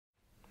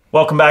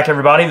Welcome back,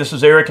 everybody. This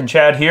is Eric and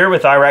Chad here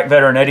with Iraq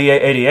Veteran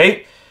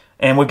 8888,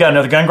 and we've got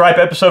another gun gripe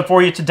episode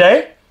for you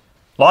today.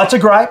 Lots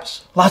of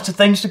gripes, lots of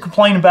things to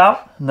complain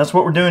about, and that's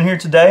what we're doing here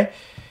today.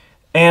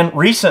 And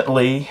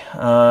recently,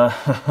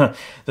 the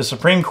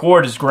Supreme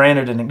Court has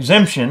granted an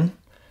exemption,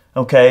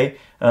 to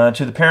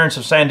the parents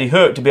of Sandy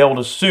Hook to be able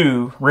to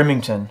sue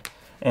Remington,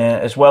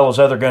 as well as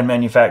other gun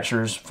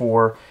manufacturers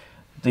for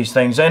these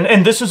things.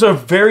 And this is a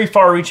very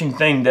far-reaching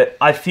thing that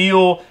I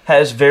feel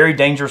has very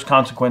dangerous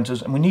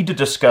consequences, and we need to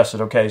discuss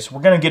it, okay? So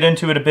we're going to get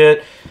into it a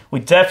bit.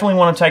 We definitely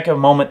want to take a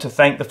moment to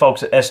thank the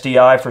folks at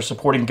SDI for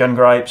supporting Gun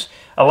Gripes,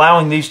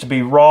 allowing these to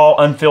be raw,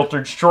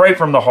 unfiltered, straight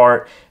from the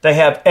heart. They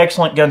have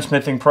excellent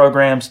gunsmithing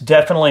programs,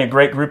 definitely a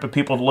great group of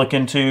people to look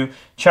into.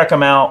 Check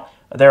them out.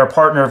 They're a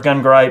partner of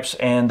Gun Gripes,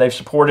 and they've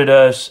supported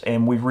us,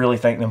 and we really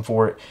thank them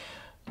for it.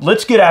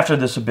 Let's get after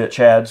this a bit,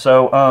 Chad.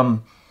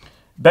 So,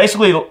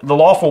 basically, the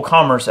Lawful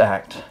Commerce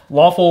Act.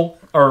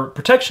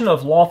 Protection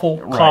of Lawful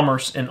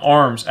Commerce in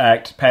Arms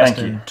Act passed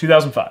in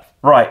 2005.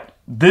 Right.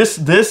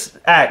 This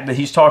act that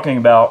he's talking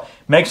about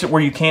makes it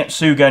where you can't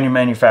sue gun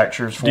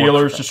manufacturers for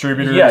dealers,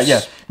 distributors.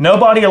 Yeah.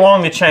 Nobody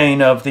along the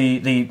chain of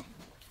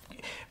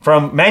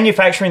from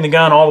manufacturing the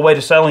gun all the way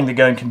to selling the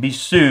gun can be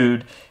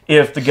sued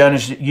if the gun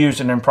is used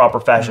in an improper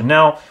fashion.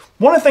 Now,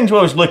 one of the things we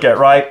always look at,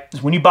 right,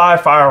 is when you buy a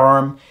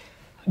firearm,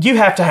 you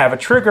have to have a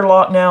trigger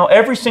lock now.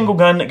 Every single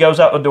gun that goes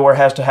out the door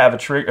has to have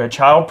a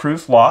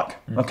child-proof lock,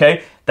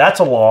 okay? That's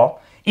a law.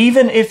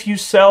 Even if you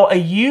sell a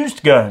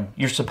used gun,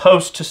 you're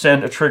supposed to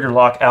send a trigger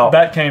lock out.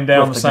 That came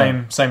down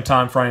the same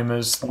time frame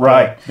as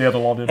the other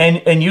law did.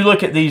 And you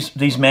look at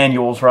these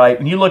manuals, right?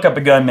 When you look up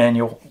a gun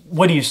manual,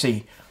 what do you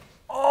see?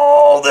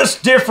 All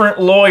this different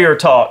lawyer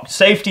talk.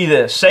 Safety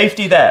this,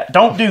 safety that.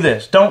 Don't do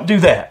this, don't do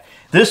that.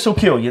 This will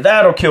kill you,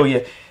 that'll kill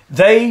you.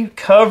 They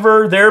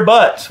cover their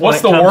butts.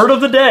 What's the word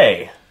of the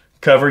day?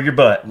 Cover your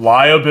butt.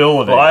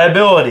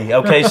 Liability.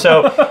 Okay,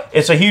 so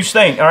it's a huge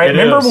thing. All right,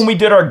 remember when we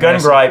did our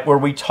gun gripe where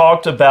we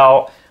talked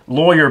about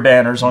lawyer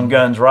banners on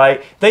guns,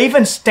 right? They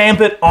even stamp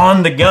it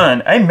on the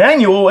gun. A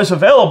manual is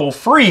available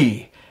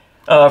free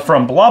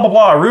from blah, blah,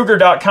 blah,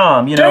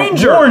 Ruger.com.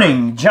 Danger!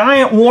 Warning,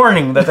 giant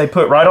warning that they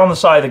put right on the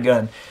side of the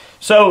gun.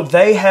 So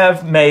they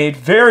have made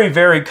very,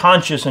 very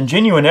conscious and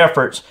genuine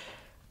efforts,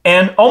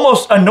 and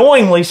almost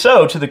annoyingly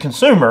so to the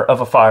consumer of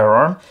a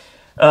firearm,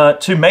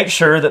 to make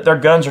sure that their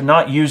guns are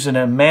not used in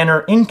a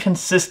manner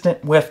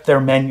inconsistent with their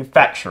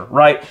manufacturer,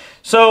 right?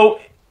 So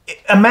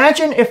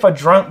imagine if a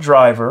drunk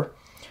driver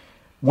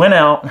went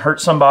out and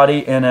hurt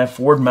somebody in a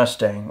Ford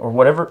Mustang or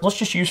whatever. Let's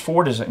just use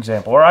Ford as an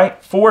example, all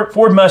right?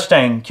 Ford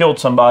Mustang killed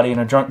somebody in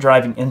a drunk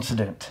driving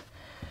incident.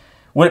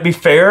 Would it be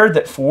fair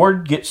that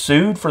Ford gets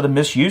sued for the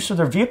misuse of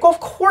their vehicle? Of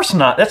course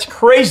not. That's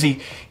crazy.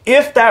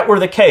 If that were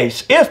the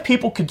case, if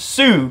people could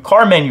sue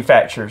car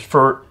manufacturers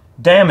for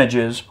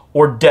damages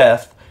or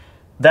death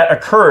that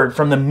occurred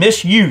from the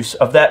misuse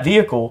of that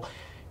vehicle,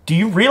 do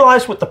you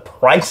realize what the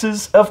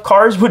prices of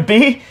cars would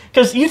be?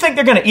 Because you think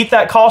they're going to eat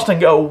that cost and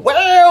go,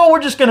 well,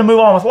 we're just going to move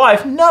on with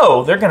life.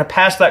 No, they're going to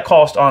pass that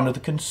cost on to the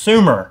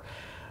consumer.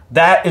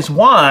 That is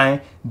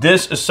why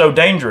this is so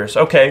dangerous.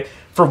 Okay,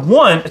 for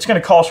one, it's going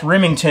to cost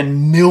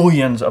Remington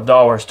millions of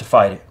dollars to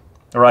fight it.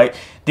 All right,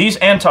 these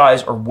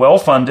antis are well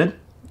funded.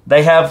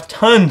 They have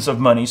tons of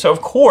money. So,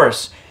 of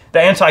course, the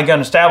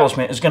anti-gun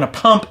establishment is going to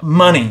pump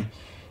money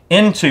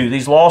into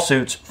these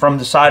lawsuits from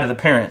the side of the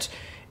parents.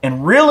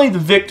 And really the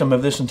victim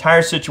of this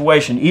entire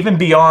situation, even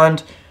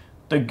beyond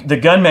the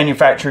gun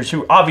manufacturers,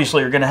 who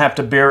obviously are going to have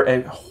to bear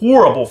a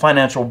horrible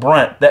financial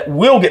brunt that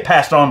will get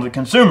passed on to the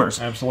consumers.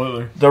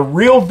 Absolutely. The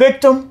real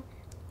victim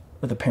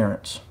are the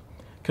parents,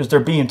 because they're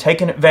being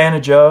taken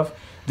advantage of.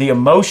 The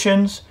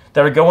emotions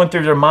that are going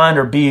through their mind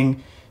are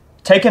being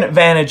taken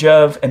advantage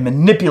of and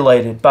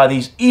manipulated by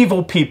these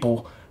evil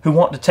people who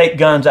want to take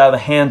guns out of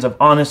the hands of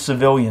honest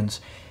civilians.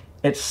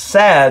 It's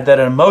sad that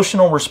an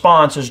emotional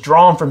response is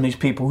drawn from these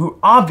people who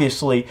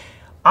obviously,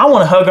 I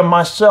want to hug them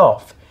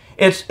myself.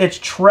 It's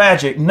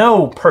tragic.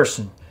 No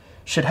person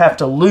should have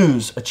to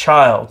lose a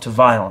child to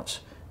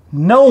violence.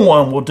 No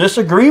one will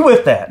disagree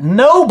with that.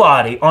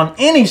 Nobody on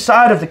any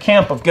side of the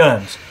camp of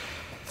guns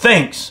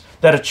thinks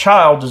that a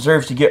child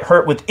deserves to get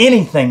hurt with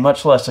anything,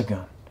 much less a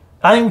gun.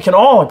 I think we can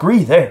all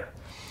agree there.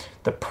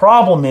 The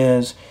problem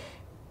is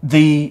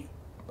the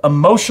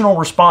emotional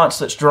response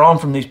that's drawn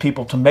from these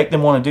people to make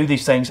them want to do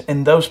these things,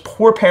 and those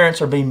poor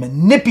parents are being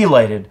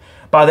manipulated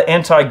by the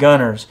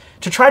anti-gunners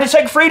to try to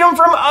take freedom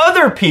from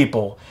other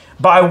people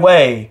by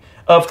way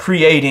of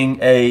creating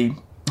a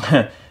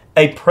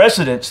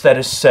precedence that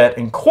is set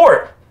in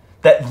court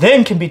that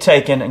then can be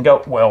taken and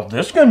go, well,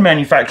 this gun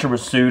manufacturer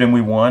was sued and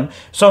we won,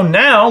 so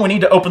now we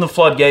need to open the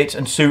floodgates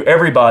and sue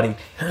everybody.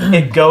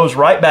 It goes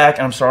right back.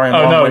 I'm sorry,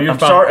 I'm long-winded. I'm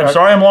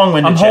sorry, I'm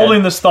long-winded. I'm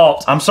holding this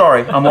thought. I'm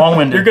sorry, I'm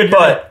long-winded. You're good.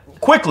 But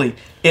quickly,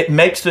 it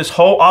makes this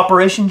whole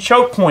Operation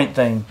Choke Point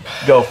thing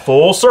go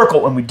full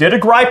circle. And we did a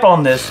gripe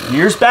on this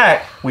years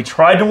back. We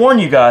tried to warn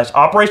you guys.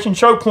 Operation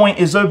Choke Point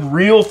is a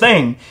real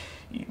thing.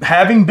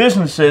 Having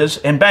businesses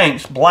and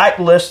banks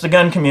blacklist the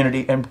gun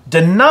community and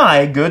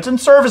deny goods and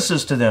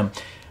services to them.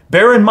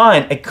 Bear in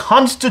mind, a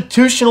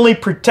constitutionally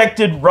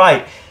protected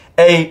right,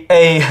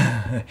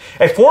 a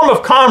form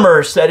of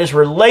commerce that is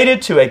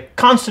related to a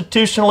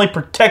constitutionally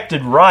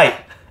protected right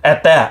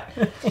at that.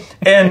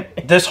 And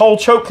this whole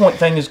choke point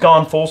thing has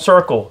gone full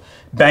circle.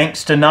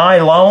 Banks deny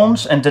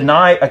loans and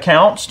deny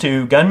accounts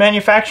to gun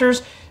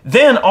manufacturers,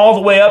 then all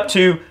the way up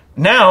to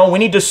now we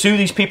need to sue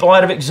these people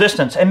out of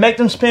existence and make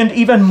them spend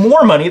even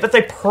more money that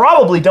they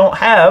probably don't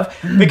have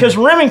because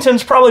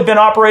Remington's probably been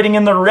operating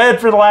in the red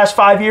for the last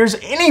 5 years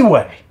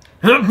anyway.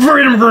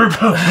 Freedom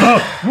Group. All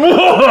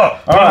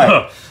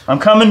right. I'm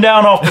coming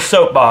down off the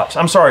soapbox.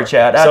 I'm sorry,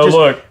 Chad.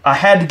 I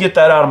had to get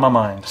that out of my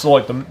mind. So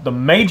look, the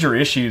major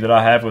issue that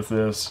I have with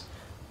this,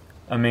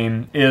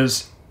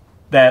 is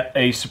that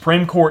a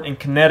Supreme Court in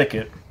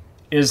Connecticut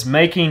is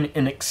making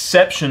an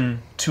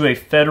exception to a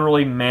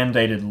federally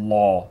mandated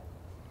law.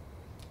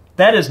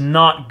 That is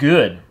not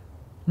good.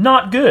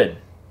 Not good.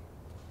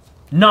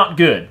 Not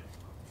good.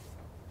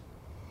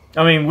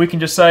 We can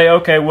just say,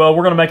 okay, well,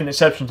 we're going to make an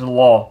exception to the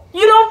law.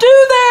 You don't do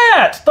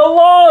that! The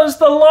law is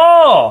the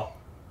law!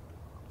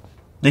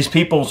 These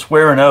people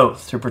swear an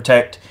oath to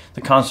protect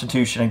the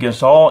Constitution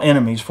against all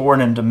enemies,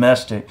 foreign and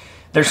domestic.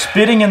 They're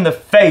spitting in the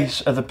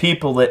face of the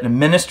people that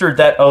administered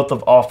that oath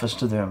of office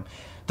to them.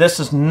 This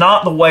is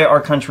not the way our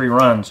country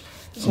runs.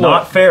 It's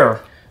not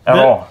fair at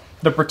all.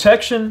 The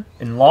Protection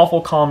in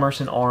Lawful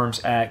Commerce in Arms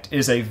Act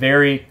is a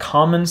very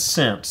common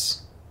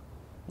sense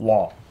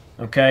law,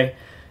 okay?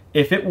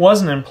 If it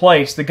wasn't in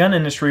place, the gun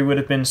industry would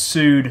have been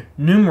sued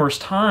numerous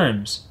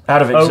times.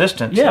 Out of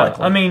existence,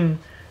 likely.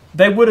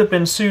 They would have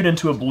been sued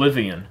into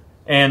oblivion.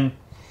 And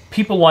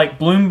people like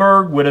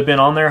Bloomberg would have been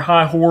on their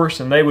high horse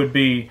and they would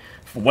be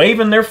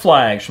waving their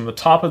flags from the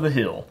top of the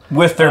hill.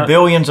 With their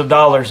billions of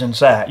dollars in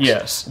sacks.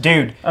 Yes.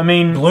 Dude,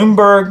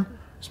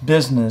 Bloomberg's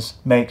business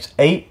makes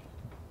 $8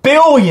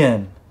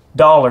 billion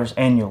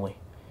annually.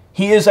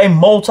 He is a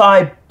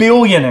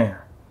multi-billionaire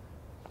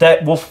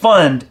that will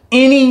fund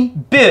any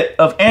bit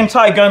of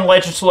anti-gun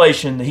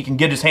legislation that he can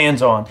get his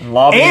hands on. And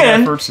lobbying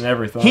efforts and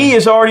everything. He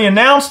has already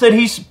announced that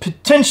he's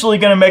potentially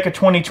going to make a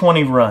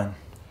 2020 run.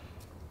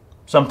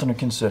 Something to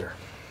consider.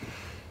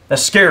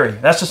 That's scary.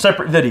 That's a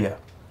separate video.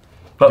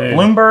 But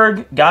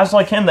Bloomberg, guys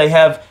like him, they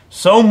have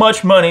so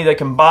much money they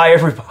can buy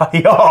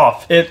everybody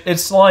off.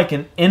 It's like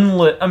an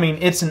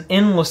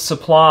endless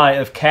supply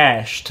of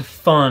cash to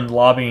fund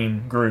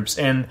lobbying groups.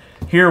 And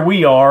here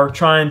we are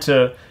trying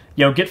to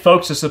get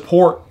folks to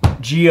support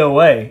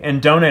GOA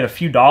and donate a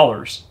few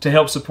dollars to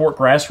help support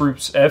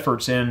grassroots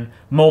efforts in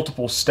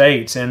multiple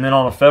states and then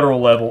on a federal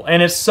level.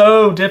 And it's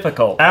so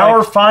difficult.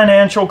 Our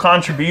financial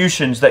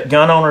contributions that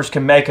gun owners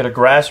can make at a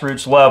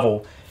grassroots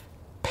level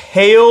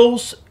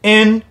pales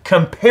in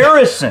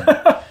comparison.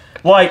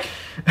 Like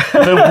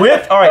the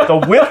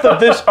width of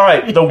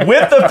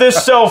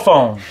this cell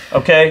phone,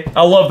 okay?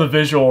 I love the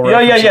visual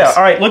references. Yeah.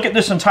 All right, look at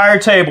this entire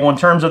table in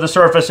terms of the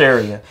surface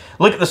area.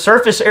 Look at the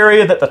surface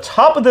area that the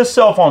top of this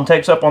cell phone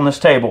takes up on this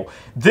table.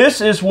 This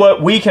is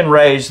what we can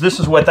raise. This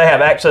is what they have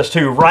access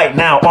to right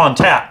now on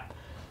tap.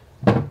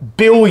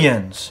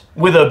 Billions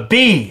with a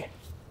B.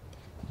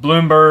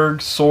 Bloomberg,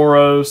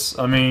 Soros,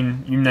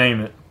 you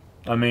name it.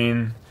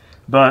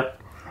 But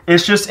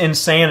it's just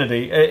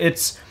insanity.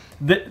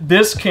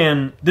 This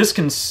can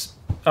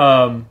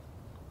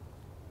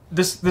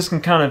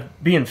kind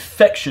of be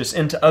infectious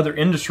into other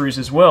industries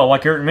as well.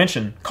 Like Eric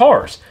mentioned,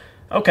 cars.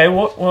 Okay,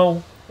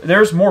 well,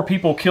 there's more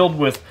people killed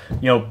with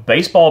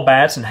baseball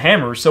bats and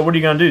hammers. So what are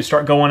you going to do?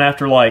 Start going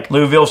after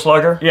Louisville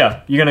Slugger?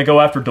 Yeah, you're going to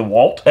go after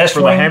DeWalt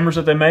for the hammers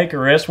that they make,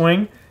 or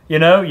S-Wing. You're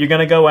going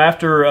to go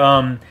after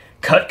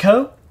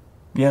Cutco.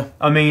 Yeah.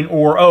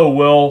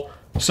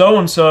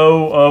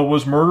 So-and-so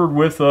was murdered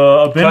with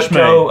a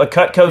Benchmade. A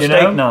Cutco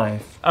steak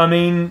knife.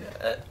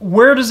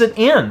 Where does it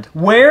end?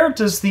 Where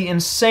does the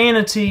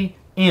insanity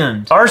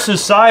end? Our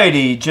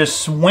society just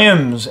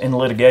swims in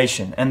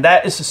litigation, and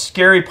that is a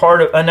scary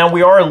part of. Now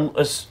we are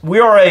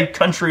a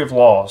country of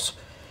laws,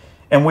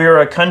 and we are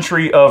a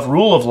country of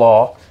rule of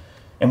law,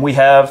 and we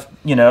have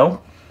we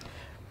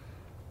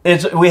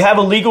have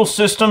a legal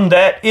system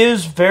that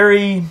is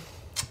very.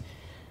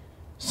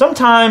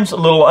 Sometimes a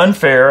little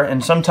unfair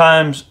and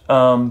sometimes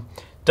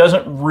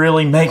doesn't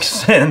really make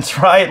sense,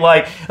 right?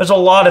 Like, there's a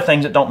lot of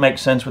things that don't make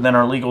sense within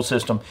our legal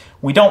system.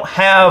 We don't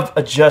have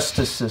a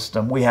justice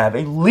system. We have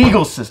a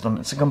legal system.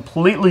 It's a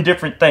completely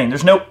different thing.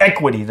 There's no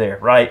equity there,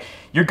 right?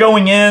 You're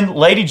going in,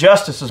 Lady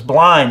Justice is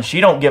blind. She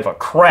don't give a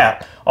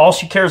crap. All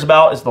she cares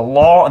about is the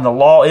law, and the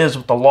law is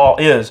what the law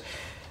is.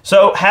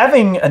 So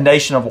having a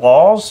nation of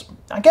laws,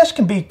 I guess,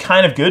 can be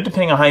kind of good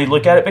depending on how you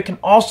look at it, but can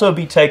also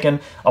be taken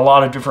a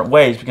lot of different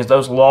ways because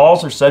those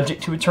laws are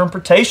subject to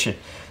interpretation.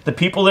 The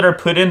people that are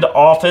put into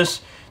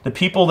office, the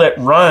people that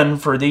run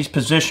for these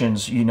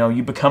positions,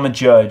 you become a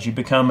judge, you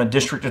become a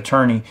district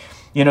attorney,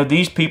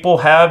 these people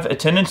have a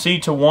tendency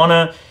to want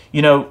to,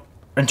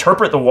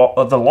 interpret the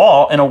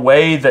law in a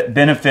way that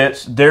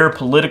benefits their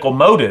political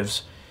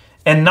motives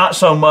and not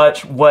so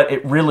much what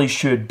it really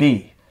should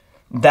be.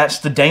 That's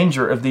the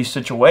danger of these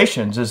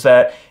situations, is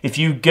that if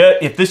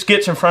this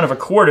gets in front of a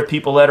court of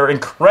people that are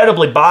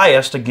incredibly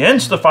biased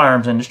against the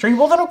firearms industry,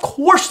 well, then of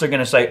course they're going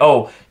to say,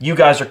 oh, you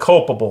guys are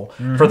culpable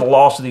for the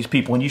loss of these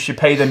people and you should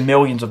pay them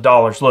millions of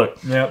dollars.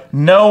 Look,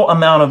 no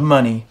amount of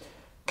money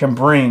can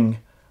bring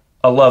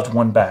a loved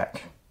one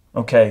back,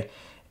 okay?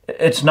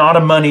 It's not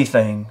a money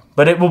thing,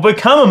 but it will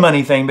become a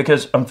money thing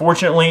because,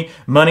 unfortunately,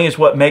 money is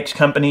what makes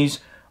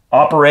companies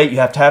operate. You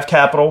have to have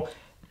capital.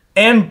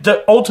 And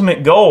the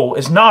ultimate goal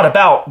is not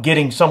about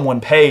getting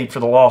someone paid for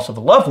the loss of a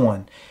loved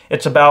one.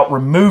 It's about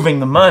removing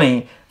the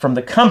money from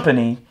the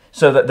company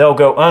so that they'll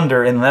go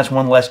under, and that's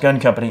one less gun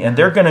company. And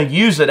they're going to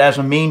use it as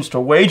a means to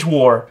wage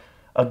war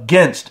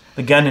against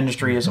the gun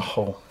industry as a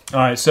whole. All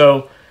right,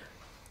 so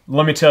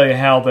let me tell you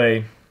how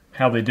they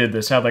did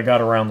this, how they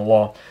got around the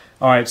law.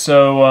 All right,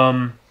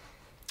 so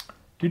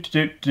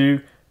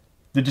the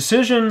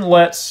decision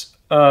lets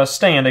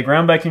stand a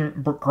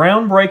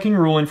groundbreaking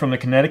ruling from the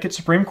Connecticut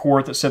Supreme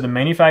Court that said the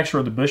manufacturer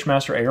of the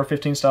Bushmaster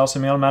AR-15 style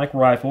semi-automatic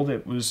rifle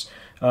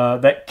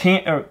that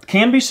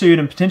can be sued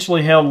and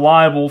potentially held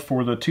liable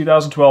for the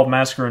 2012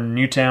 massacre in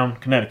Newtown,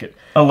 Connecticut.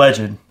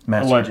 Alleged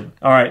massacre. Alleged.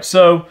 All right,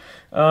 so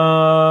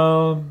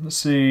let's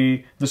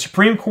see. The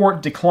Supreme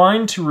Court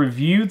declined to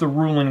review the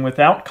ruling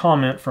without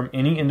comment from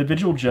any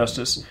individual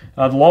justice.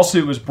 The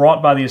lawsuit was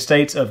brought by the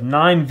estates of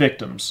 9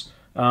 victims.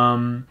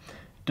 Don't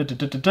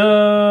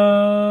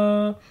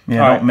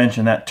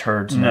mention that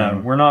turd's name.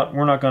 No, we're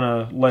not going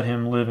to let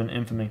him live in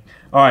infamy.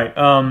 All right.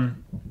 All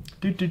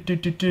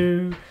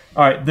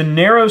right. The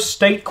narrow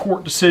state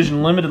court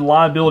decision limited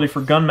liability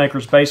for gun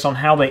makers based on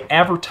how they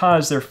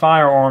advertise their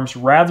firearms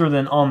rather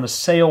than on the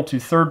sale to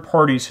third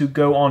parties who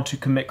go on to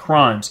commit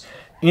crimes.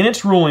 In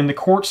its ruling, the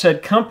court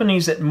said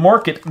companies that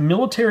market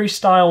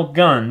military-style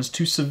guns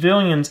to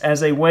civilians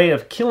as a way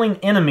of killing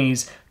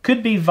enemies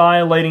could be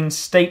violating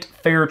state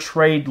fair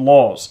trade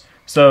laws.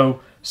 So,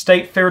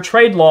 state fair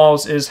trade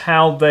laws is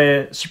how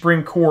the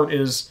Supreme Court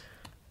is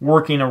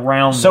working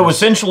around So this.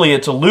 essentially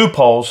it's a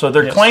loophole. So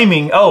they're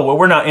claiming, oh, well,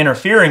 we're not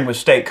interfering with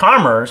state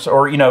commerce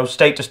or,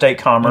 state-to-state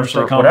commerce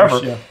Interstate or whatever.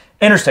 commerce,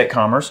 Interstate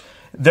commerce.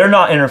 They're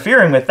not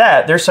interfering with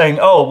that. They're saying,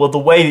 oh, well, the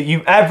way that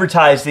you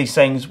advertise these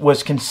things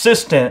was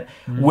consistent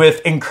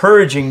with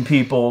encouraging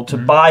people to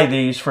buy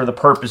these for the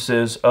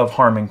purposes of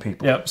harming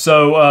people. Yep.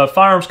 So,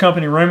 firearms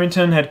company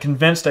Remington had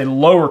convinced a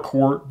lower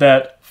court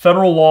that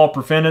federal law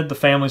prevented the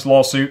family's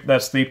lawsuit.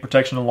 That's the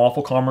Protection of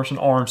Lawful Commerce and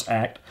Arms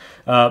Act.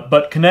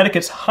 But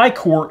Connecticut's High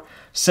Court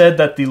said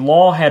that the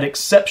law had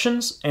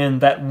exceptions and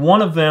that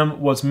one of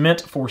them was meant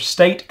for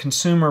state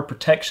consumer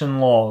protection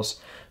laws.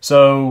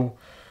 So,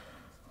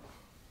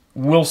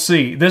 we'll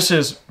see. This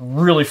is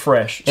really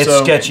fresh. It's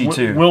sketchy,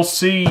 too. We'll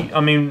see,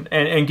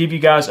 and give you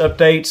guys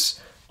updates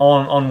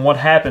on what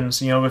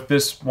happens, if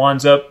this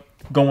winds up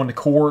going to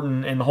court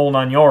and the whole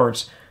 9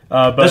 yards.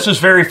 But this is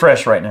very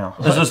fresh right now.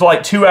 This is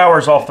like 2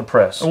 hours off the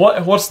press.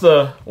 What's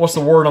the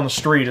word on the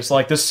street? It's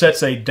like this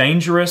sets a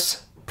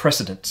dangerous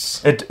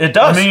precedence. It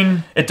does.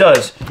 It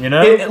does.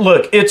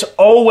 Look, it's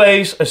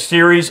always a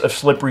series of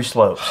slippery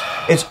slopes.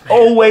 It's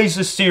always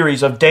a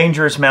series of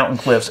dangerous mountain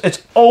cliffs.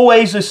 It's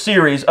always a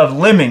series of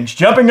lemmings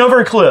jumping over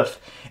a cliff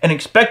and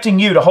expecting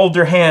you to hold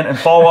their hand and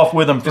fall off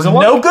with them for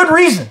no good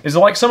reason. Is it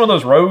like some of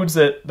those roads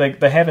that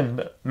they have in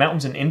the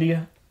mountains in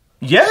India?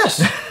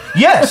 Yes.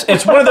 Yes,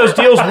 it's one of those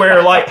deals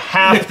where like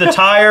half the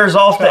tire's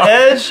off the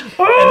edge,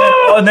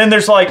 and then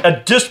there's like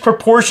a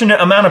disproportionate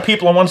amount of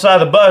people on one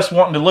side of the bus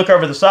wanting to look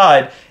over the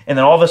side, and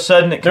then all of a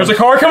sudden there's a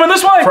car coming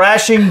this way,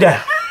 crashing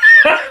down,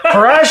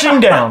 crashing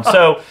down.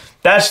 So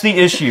that's the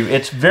issue.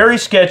 It's very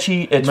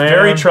sketchy. It's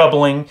very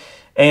troubling.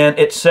 And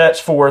it sets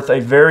forth a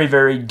very,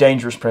 very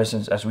dangerous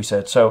precedent, as we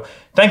said. So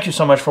thank you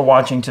so much for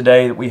watching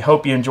today. We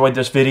hope you enjoyed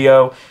this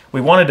video. We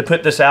wanted to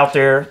put this out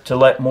there to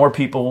let more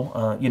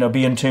people,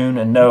 be in tune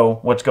and know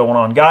what's going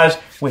on. Guys,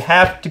 we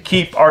have to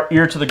keep our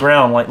ear to the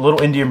ground like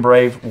little Indian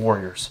brave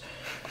warriors.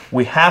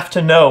 We have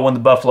to know when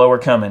the buffalo are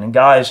coming. And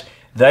guys,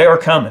 they are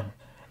coming.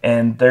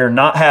 And they're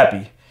not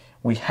happy.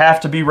 We have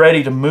to be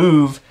ready to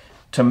move,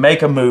 to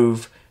make a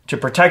move, to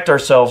protect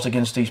ourselves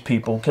against these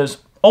people. Because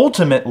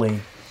ultimately,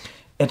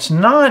 it's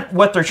not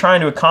what they're trying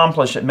to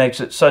accomplish that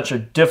makes it such a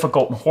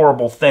difficult and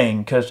horrible thing,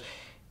 because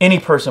any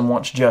person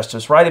wants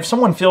justice, right? If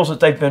someone feels that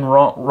they've been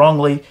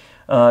wrongly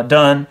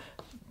done,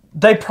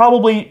 they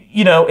probably,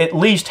 at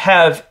least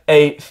have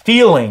a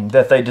feeling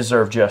that they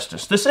deserve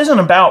justice. This isn't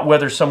about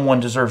whether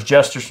someone deserves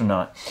justice or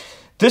not.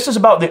 This is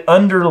about the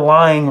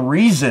underlying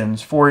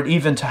reasons for it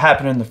even to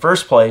happen in the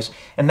first place,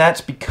 and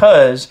that's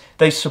because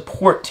they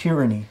support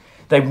tyranny.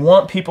 They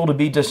want people to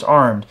be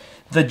disarmed.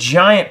 The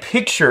giant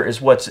picture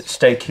is what's at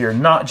stake here,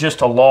 not just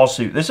a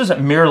lawsuit. This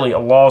isn't merely a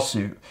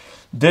lawsuit.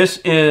 This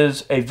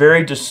is a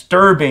very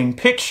disturbing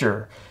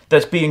picture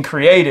that's being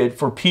created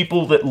for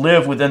people that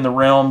live within the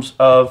realms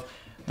of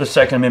the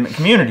Second Amendment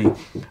community,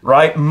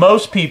 right?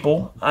 Most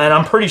people, and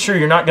I'm pretty sure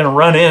you're not going to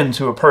run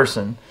into a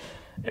person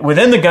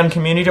within the gun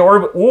community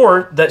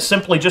or that's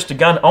simply just a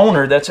gun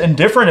owner that's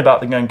indifferent about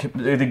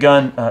the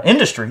gun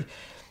industry.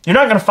 You're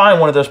not going to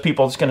find one of those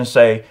people that's going to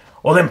say,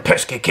 well, them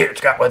pesky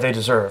kids got what they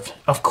deserved.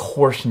 Of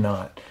course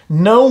not.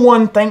 No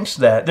one thinks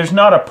that. There's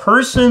not a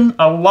person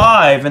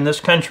alive in this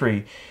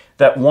country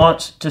that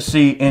wants to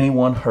see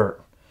anyone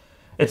hurt.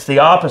 It's the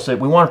opposite.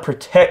 We want to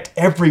protect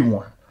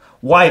everyone.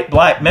 White,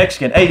 black,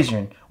 Mexican,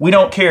 Asian. We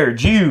don't care.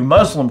 Jew,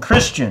 Muslim,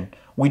 Christian.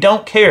 We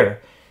don't care.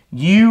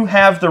 You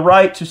have the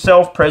right to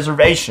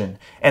self-preservation.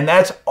 And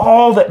that's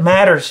all that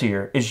matters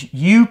here, is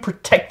you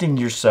protecting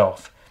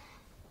yourself.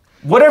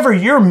 Whatever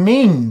your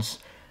means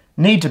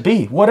need to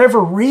be, whatever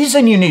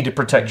reason you need to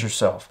protect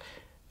yourself,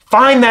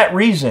 find that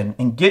reason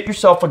and get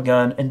yourself a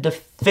gun and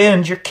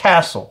defend your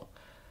castle.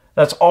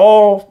 That's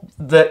all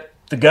that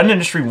the gun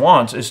industry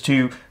wants, is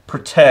to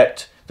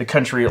protect the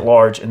country at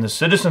large and the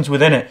citizens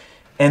within it.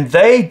 And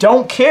they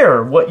don't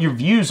care what your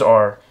views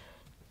are.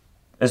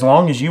 As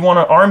long as you want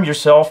to arm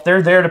yourself,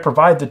 they're there to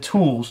provide the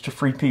tools to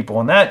free people.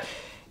 And that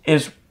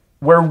is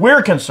where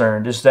we're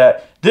concerned, is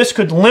that this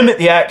could limit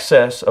the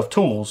access of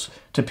tools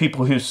to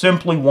people who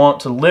simply want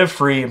to live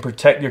free and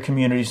protect their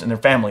communities and their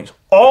families.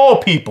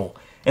 All people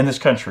in this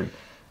country.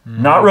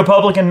 Not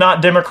Republican,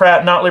 not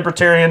Democrat, not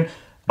Libertarian.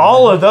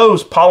 All of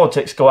those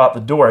politics go out the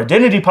door.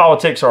 Identity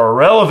politics are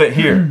irrelevant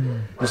here.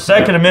 The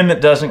Second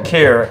Amendment doesn't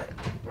care.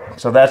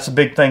 So that's the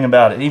big thing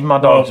about it. Even my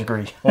dogs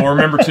agree. Well,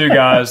 remember too,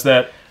 guys,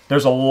 that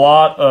there's a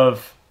lot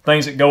of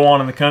things that go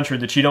on in the country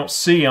that you don't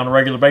see on a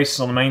regular basis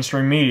on the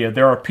mainstream media.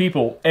 There are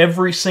people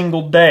every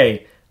single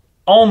day,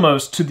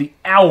 almost to the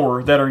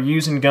hour, that are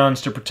using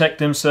guns to protect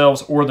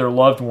themselves or their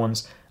loved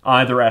ones,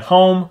 either at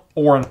home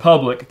or in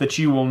public, that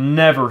you will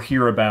never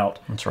hear about.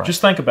 That's right.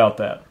 Just think about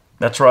that.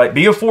 That's right.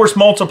 Be a force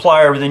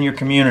multiplier within your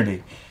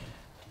community.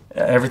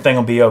 Everything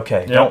will be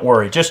okay. Yep. Don't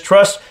worry. Just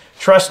trust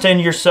in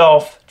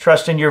yourself.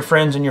 Trust in your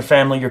friends and your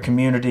family, your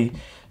community.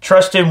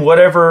 Trust in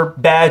whatever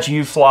badge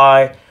you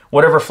fly,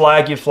 whatever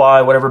flag you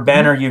fly, whatever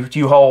banner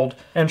you hold.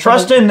 And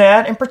trust in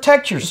that and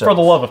protect yourself. For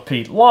the love of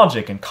Pete,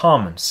 logic and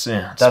common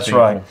sense. That's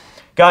people. right.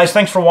 Guys,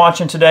 thanks for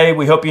watching today.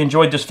 We hope you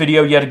enjoyed this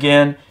video yet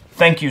again.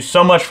 Thank you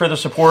so much for the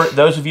support.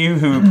 Those of you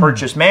who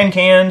purchase man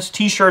cans,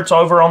 t-shirts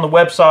over on the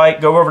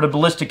website, go over to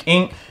Ballistic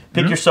Ink,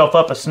 pick yourself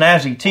up a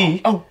snazzy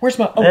tee. Oh, where's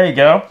my... Oh, there you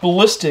go.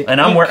 Ballistic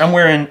And I'm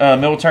wearing a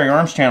Military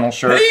Arms Channel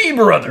shirt. Hey,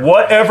 brother.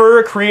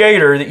 Whatever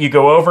creator that you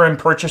go over and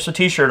purchase a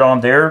t-shirt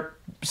on their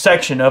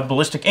section of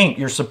Ballistic Ink,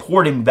 you're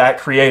supporting that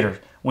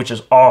creator, which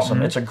is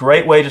awesome. It's a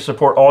great way to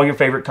support all your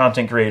favorite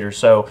content creators.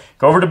 So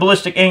go over to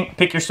Ballistic Ink,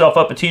 pick yourself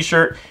up a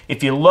t-shirt.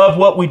 If you love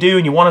what we do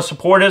and you want to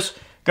support us,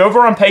 go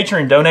over on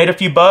Patreon, donate a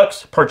few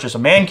bucks, purchase a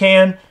man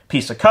can,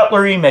 piece of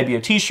cutlery, maybe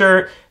a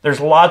t-shirt. There's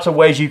lots of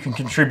ways you can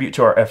contribute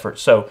to our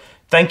efforts. So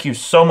thank you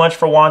so much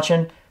for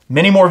watching.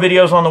 Many more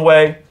videos on the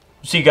way.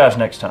 See you guys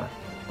next time.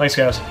 Thanks,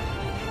 guys.